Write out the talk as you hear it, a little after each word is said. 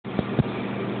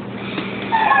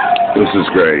This is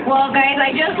great. Well, guys, I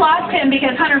just lost him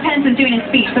because Hunter Pence is doing his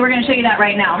speech, so we're going to show you that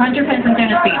right now. Hunter Pence is doing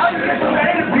his speech.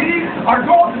 We are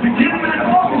going to begin that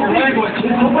fucking language. It's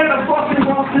the way the fucking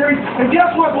World Series. And guess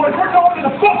what, boys? We're going to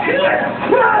the fucking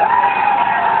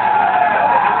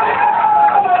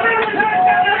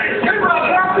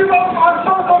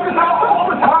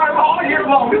all year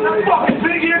long. We've had fucking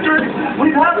big injuries.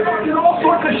 We've had fucking all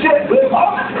sorts of shit.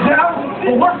 Up, down,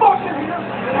 but we're fucking going.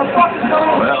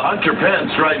 Well, Hunter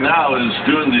Pence right now is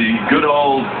doing the good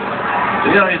old,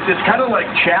 you know, it's kind of like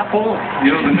chapel,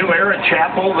 you know, the new era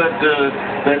chapel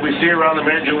that we see around the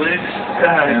major leagues.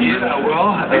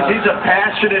 He's a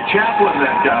passionate chaplain,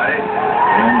 that guy,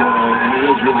 and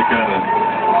it is really kind of.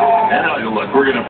 And look, we're gonna